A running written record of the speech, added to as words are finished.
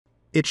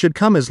It should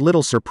come as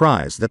little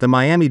surprise that the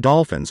Miami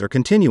Dolphins are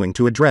continuing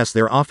to address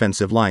their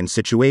offensive line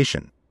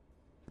situation.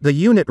 The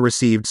unit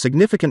received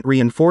significant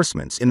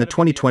reinforcements in the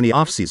 2020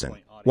 offseason,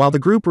 while the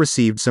group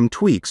received some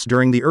tweaks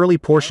during the early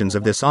portions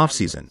of this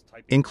offseason,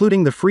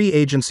 including the free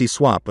agency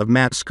swap of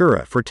Matt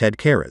Skura for Ted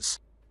Karras.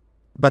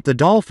 But the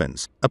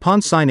Dolphins,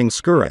 upon signing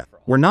Skura,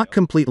 were not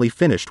completely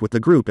finished with the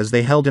group as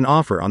they held an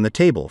offer on the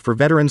table for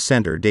veteran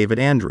center David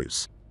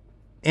Andrews.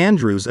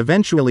 Andrews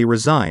eventually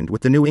resigned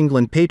with the New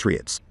England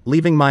Patriots,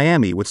 leaving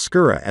Miami with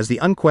Skura as the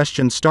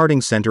unquestioned starting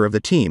center of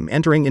the team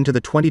entering into the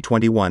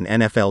 2021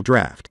 NFL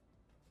Draft.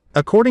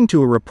 According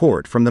to a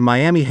report from the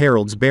Miami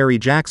Herald's Barry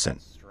Jackson,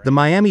 the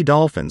Miami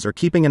Dolphins are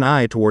keeping an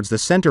eye towards the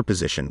center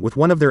position with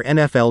one of their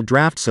NFL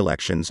draft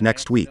selections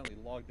next week.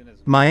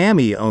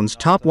 Miami owns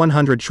top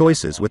 100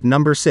 choices with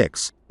number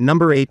 6,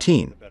 number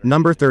 18,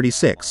 number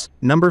 36,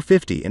 number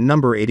 50 and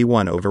number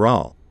 81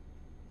 overall.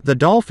 The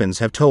Dolphins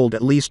have told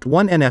at least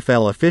one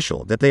NFL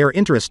official that they are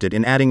interested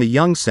in adding a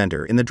young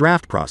center in the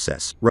draft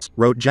process,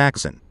 wrote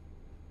Jackson.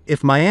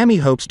 If Miami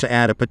hopes to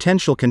add a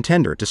potential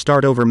contender to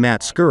start over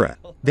Matt Skura,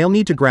 they'll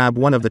need to grab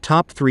one of the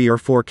top 3 or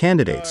 4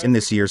 candidates in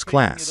this year's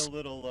class.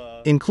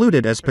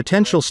 Included as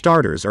potential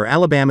starters are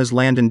Alabama's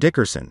Landon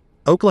Dickerson,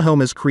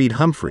 Oklahoma's Creed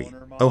Humphrey,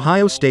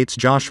 Ohio State's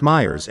Josh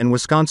Myers and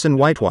Wisconsin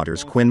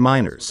Whitewater's Quinn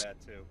Miners.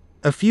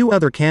 A few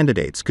other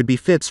candidates could be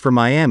fits for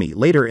Miami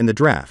later in the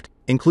draft,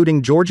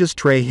 including Georgia's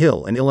Trey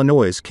Hill and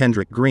Illinois'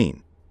 Kendrick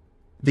Green.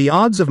 The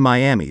odds of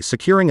Miami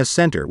securing a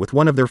center with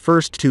one of their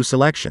first 2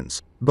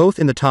 selections, both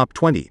in the top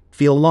 20,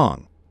 feel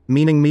long,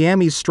 meaning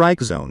Miami's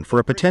strike zone for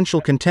a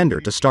potential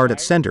contender to start at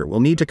center will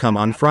need to come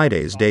on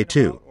Friday's day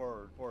 2.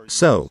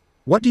 So,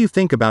 what do you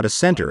think about a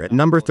center at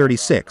number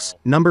 36,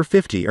 number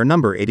 50 or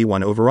number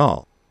 81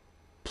 overall?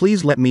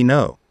 Please let me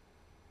know.